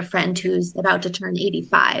made a friend who's about to turn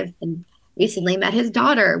 85 and recently met his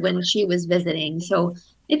daughter when she was visiting. So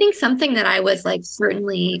I think something that I was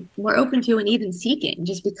certainly more open to and even seeking,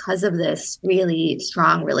 just because of this really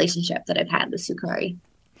strong relationship that I've had with Sukari.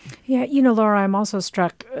 Yeah, Laura, I'm also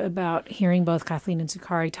struck about hearing both Kathleen and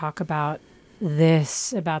Sukari talk about the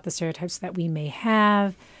stereotypes that we may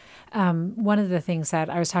have. One of the things that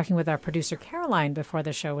I was talking with our producer, Caroline, before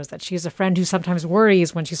the show was that she's a friend who sometimes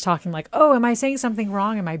worries when she's talking oh, am I saying something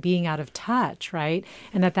wrong? Am I being out of touch, right?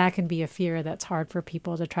 And that can be a fear that's hard for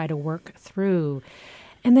people to try to work through.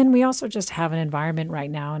 And then we also just have an environment right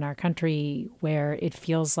now in our country where it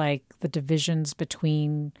feels like the divisions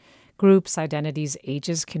between groups, identities,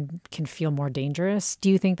 ages can feel more dangerous. Do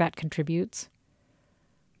you think that contributes?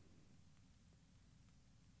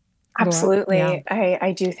 Absolutely. Yeah.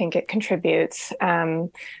 I do think it contributes. Right.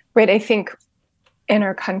 I think in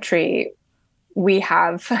our country, we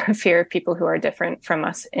have a fear of people who are different from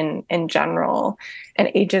us in general. And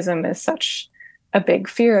ageism is such a big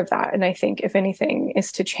fear of that. And I think if anything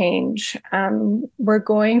is to change, we're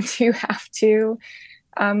going to have to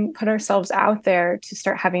put ourselves out there to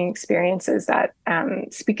start having experiences that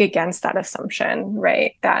speak against that assumption,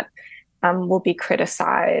 right? That will be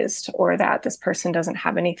criticized, or that this person doesn't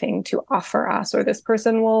have anything to offer us, or this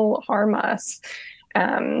person will harm us.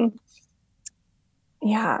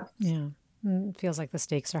 Yeah. It feels like the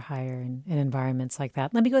stakes are higher in environments like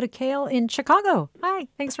that. Let me go to Kale in Chicago. Hi.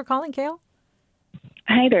 Thanks for calling, Kale.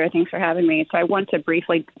 Hi there. Thanks for having me. So I want to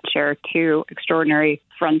briefly share two extraordinary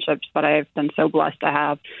friendships that I've been so blessed to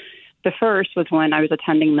have. The first was when I was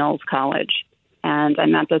attending Mills College, and I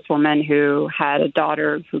met this woman who had a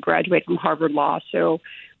daughter who graduated from Harvard Law. So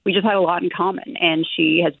we just had a lot in common, and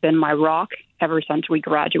she has been my rock ever since we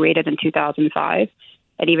graduated in 2005.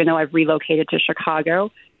 And even though I've relocated to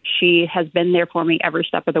Chicago, she has been there for me every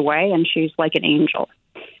step of the way, and she's like an angel.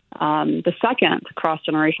 The second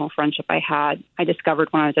cross-generational friendship I discovered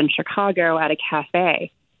when I was in Chicago at a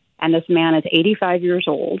cafe. And this man is 85 years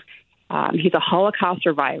old. He's a Holocaust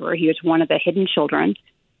survivor. He was one of the hidden children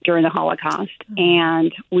during the Holocaust.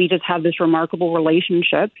 And we just have this remarkable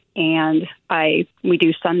relationship. And we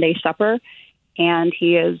do Sunday supper, and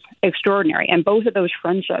he is extraordinary. And both of those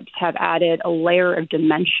friendships have added a layer of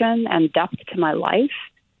dimension and depth to my life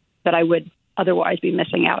that I would otherwise be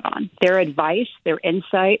missing out on. Their advice, their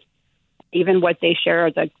insight, even what they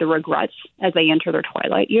share, the regrets as they enter their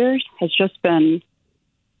twilight years, has just been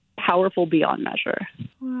powerful beyond measure.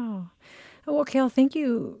 Wow. Well, Kale, thank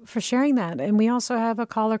you for sharing that. And we also have a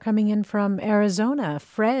caller coming in from Arizona,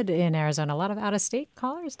 Fred in Arizona. A lot of out-of-state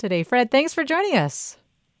callers today. Fred, thanks for joining us.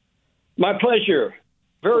 My pleasure.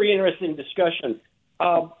 Very interesting discussion.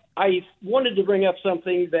 I wanted to bring up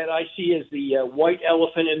something that I see as the white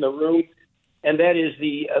elephant in the room, and that is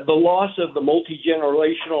the loss of the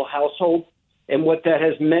multi-generational household and what that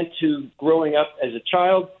has meant to growing up as a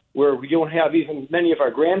child, where we don't have even many of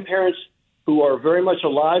our grandparents who are very much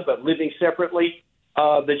alive but living separately.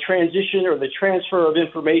 The transition or the transfer of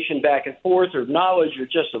information back and forth, or knowledge, or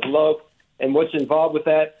just of love, and what's involved with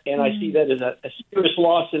that. And I see that as a serious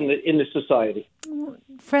loss in the society.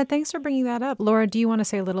 Fred, thanks for bringing that up. Laura, do you want to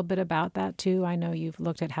say a little bit about that too? I know you've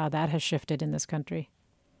looked at how that has shifted in this country.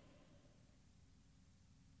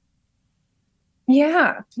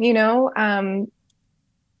 Yeah,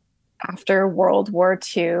 after World War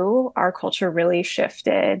II, our culture really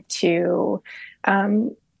shifted to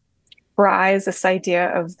rise this idea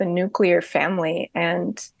of the nuclear family.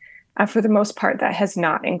 And for the most part, that has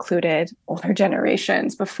not included older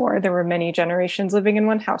generations. Before, there were many generations living in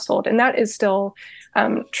one household. And that is still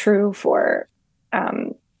true for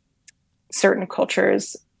certain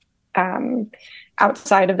cultures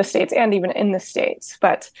outside of the States and even in the States.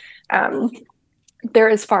 But there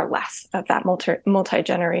is far less of that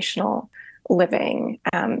multi-generational living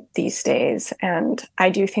these days. And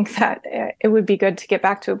I do think that it would be good to get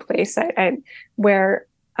back to a place where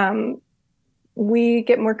we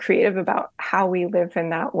get more creative about how we live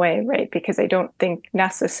in that way, right? Because I don't think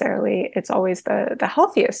necessarily it's always the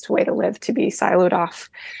healthiest way to live, to be siloed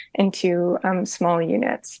off into small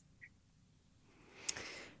units.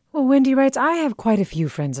 Well, Wendy writes, I have quite a few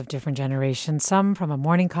friends of different generations, some from a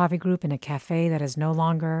morning coffee group in a cafe that is no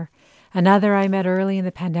longer. Another I met early in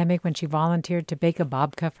the pandemic when she volunteered to bake a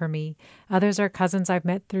babka for me. Others are cousins I've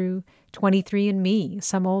met through 23andMe,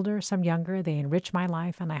 some older, some younger. They enrich my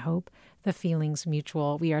life, and I hope the feeling's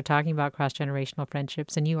mutual. We are talking about cross-generational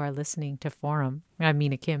friendships, and you are listening to Forum. I'm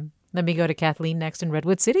Mina Kim. Let me go to Kathleen next in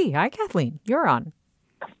Redwood City. Hi, Kathleen. You're on.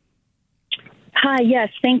 Hi, yes,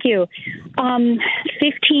 thank you.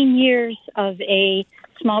 15 years of a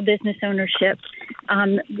small business ownership,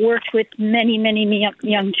 worked with many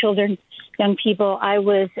young children, young people. I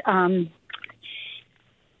was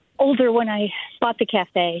older when I bought the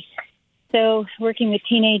cafe. So working with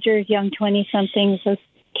teenagers, young 20-somethings, those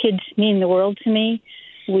kids mean the world to me.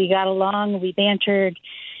 We got along, we bantered,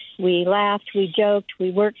 we laughed, we joked, we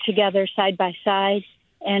worked together side by side,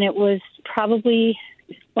 and it was probably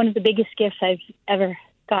one of the biggest gifts I've ever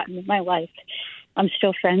gotten in my life. I'm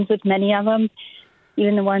still friends with many of them,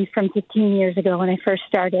 even the ones from 15 years ago when I first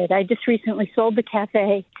started. I just recently sold the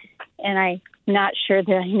cafe, and I'm not sure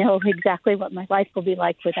that I know exactly what my life will be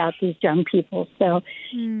like without these young people. So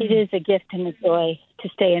it is a gift and a joy to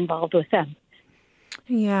stay involved with them.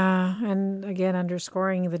 Yeah, and again,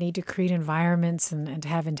 underscoring the need to create environments and to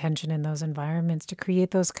have intention in those environments to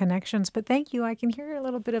create those connections. But thank you. I can hear a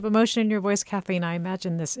little bit of emotion in your voice, Kathleen. I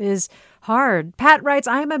imagine this is hard. Pat writes,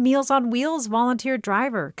 I'm a Meals on Wheels volunteer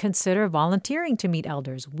driver. Consider volunteering to meet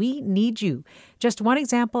elders. We need you. Just one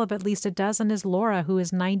example of at least a dozen is Laura, who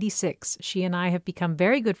is 96. She and I have become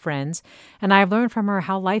very good friends, and I've learned from her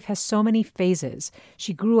how life has so many phases.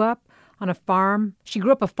 She grew up on a farm. She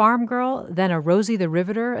grew up a farm girl, then a Rosie the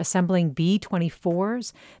Riveter assembling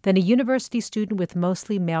B-24s, then a university student with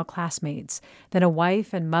mostly male classmates, then a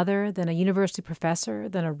wife and mother, then a university professor,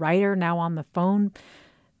 then a writer, now on the phone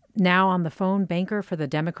banker for the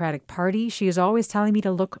Democratic Party. She is always telling me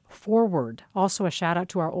to look forward. Also a shout out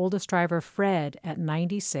to our oldest driver, Fred, at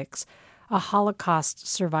 96, a Holocaust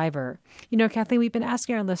survivor. Kathleen, we've been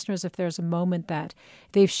asking our listeners if there's a moment that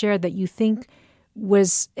they've shared that you think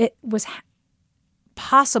was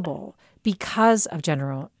possible because of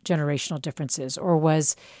generational differences, or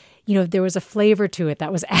was, there was a flavor to it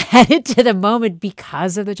that was added to the moment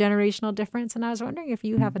because of the generational difference. And I was wondering if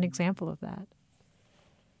you have an example of that.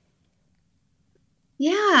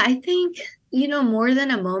 Yeah, I think, more than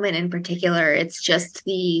a moment in particular, it's just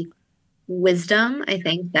the wisdom, I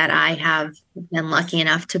think, that I have been lucky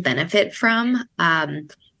enough to benefit from.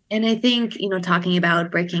 And I think, talking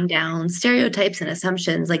about breaking down stereotypes and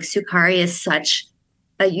assumptions, like Sukari is such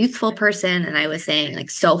a youthful person. And I was saying, like,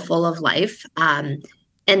 so full of life. And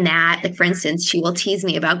that, like, for instance, she will tease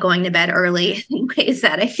me about going to bed early in ways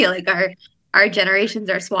that I feel like our generations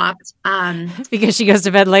are swapped. Because she goes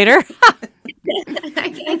to bed later?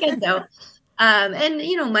 I guess so.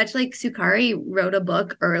 And, much like Sukari wrote a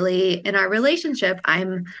book early in our relationship,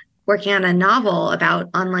 I'm working on a novel about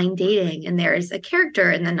online dating. And there's a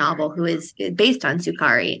character in the novel who is based on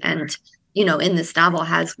Sukari. And, in this novel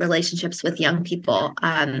has relationships with young people.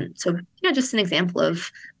 So, just an example of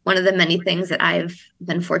one of the many things that I've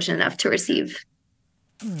been fortunate enough to receive.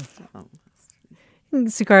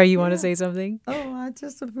 Sukari, you want to say something? Oh, I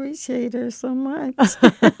just appreciate her so much.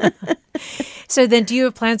 So then, do you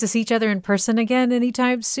have plans to see each other in person again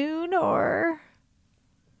anytime soon, or?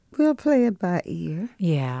 We'll play it by ear.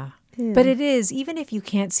 Yeah. But it is, even if you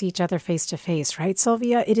can't see each other face to face, right,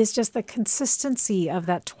 Sylvia? It is just the consistency of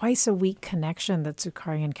that twice-a-week connection that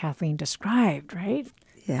Sukari and Kathleen described, right?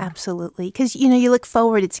 Yeah. Absolutely. Because, you look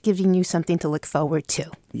forward, it's giving you something to look forward to.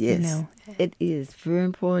 Yes. It is very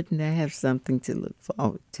important to have something to look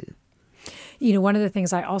forward to. One of the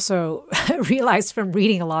things I also realized from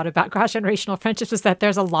reading a lot about cross-generational friendships is that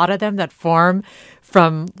there's a lot of them that form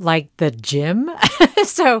from, like, the gym.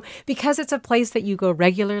 So because it's a place that you go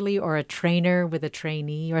regularly, or a trainer with a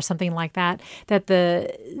trainee or something like that, that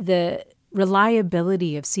the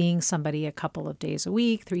reliability of seeing somebody a couple of days a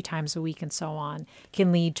week, 3 times a week, and so on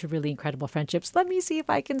can lead to really incredible friendships. Let me see if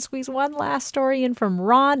I can squeeze one last story in from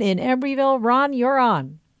Ron in Embryville. Ron, you're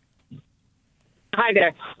on. Hi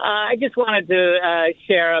there. I just wanted to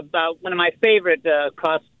share about one of my favorite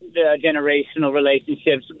cross-generational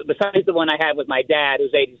relationships, besides the one I have with my dad,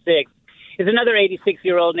 who's 86, is another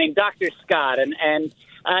 86-year-old named Dr. Scott. And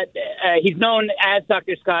he's known as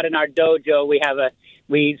Dr. Scott in our dojo.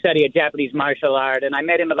 We study a Japanese martial art, and I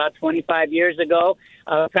met him about 25 years ago,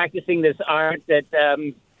 practicing this art that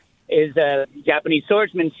is Japanese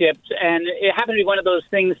swordsmanship. And it happened to be one of those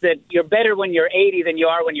things that you're better when you're 80 than you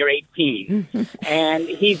are when you're 18. And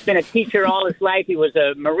he's been a teacher all his life. He was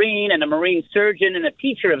a Marine and a Marine surgeon and a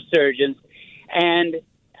teacher of surgeons. And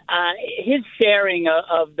his sharing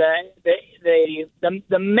of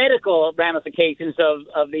the medical ramifications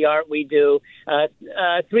of the art we do,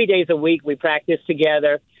 3 days a week we practice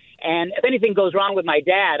together. And if anything goes wrong with my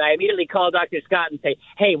dad, I immediately call Dr. Scott and say,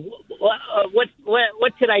 "Hey,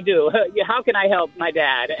 what should I do? How can I help my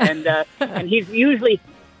dad?" And he's usually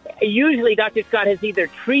Dr. Scott has either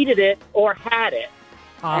treated it or had it.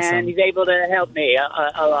 Awesome. And he's able to help me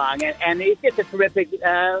along. And he's just a terrific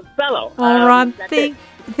fellow. Oh, Ron,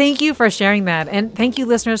 thank you for sharing that. And thank you,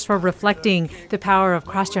 listeners, for reflecting the power of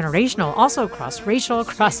cross-generational, also cross-racial,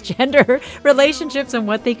 cross-gender relationships and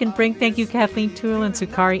what they can bring. Thank you, Kathleen Toohill and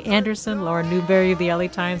Sukari Addison, Laura Newberry of the LA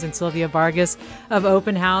Times, and Sylvia Vargas of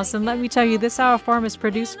Open House. And let me tell you, this Hour Forum is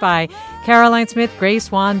produced by Caroline Smith, Grace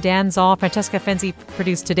Swan, Dan Zoll. Francesca Fenzi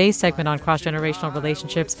produced today's segment on cross-generational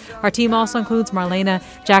relationships. Our team also includes Marlena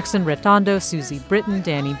Jackson Retondo, Susie Britton,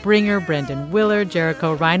 Danny Bringer, Brendan Willard,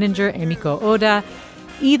 Jericho Reininger, Emiko Oda.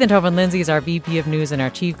 Ethan Tobin-Lindsay is our VP of News, and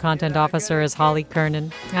our Chief Content Officer is Holly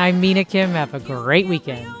Kernan. I'm Mina Kim. Have a great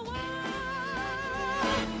weekend.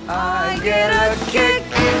 I get a kick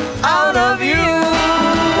out of you.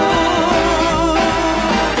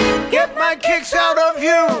 Get my kicks out of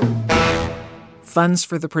you. Funds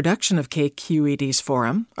for the production of KQED's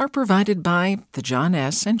Forum are provided by the John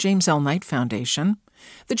S. and James L. Knight Foundation,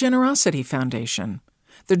 the Generosity Foundation,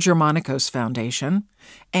 the Germanicos Foundation,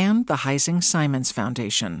 and the Heising-Simons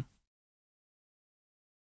Foundation.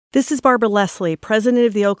 This is Barbara Leslie, President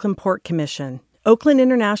of the Oakland Port Commission. Oakland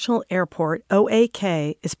International Airport,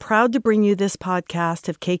 OAK, is proud to bring you this podcast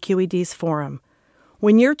of KQED's Forum.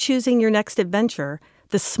 When you're choosing your next adventure,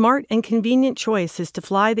 the smart and convenient choice is to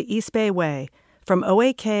fly the East Bay Way, from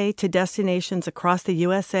OAK to destinations across the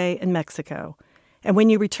USA and Mexico. And when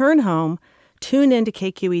you return home, tune in to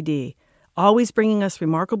KQED, always bringing us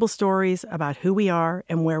remarkable stories about who we are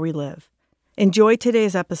and where we live. Enjoy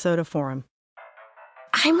today's episode of Forum.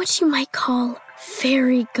 I'm what you might call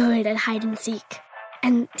very good at hide and seek.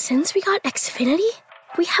 And since we got Xfinity,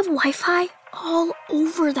 we have Wi-Fi all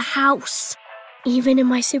over the house, even in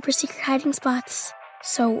my super secret hiding spots.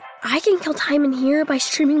 So I can kill time in here by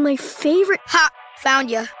streaming my favorite... Ha! Found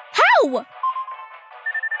ya. How?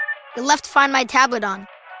 You left Find My tablet on.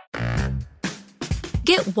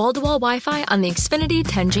 Get wall-to-wall Wi-Fi on the Xfinity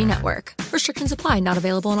 10G network. Restrictions apply. Not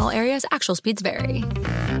available in all areas. Actual speeds vary.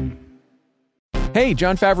 Hey,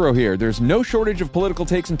 John Favreau here. There's no shortage of political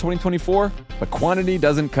takes in 2024, but quantity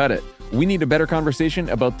doesn't cut it. We need a better conversation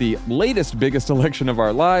about the latest, biggest election of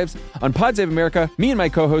our lives. On Pod Save America, me and my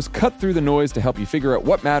co-hosts cut through the noise to help you figure out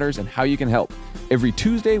what matters and how you can help. Every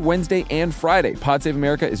Tuesday, Wednesday, and Friday, Pod Save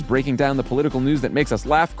America is breaking down the political news that makes us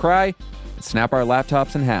laugh, cry, and snap our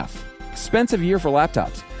laptops in half. Expensive year for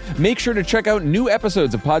laptops. Make sure to check out new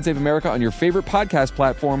episodes of Pod Save America on your favorite podcast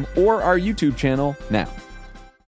platform or our YouTube channel now.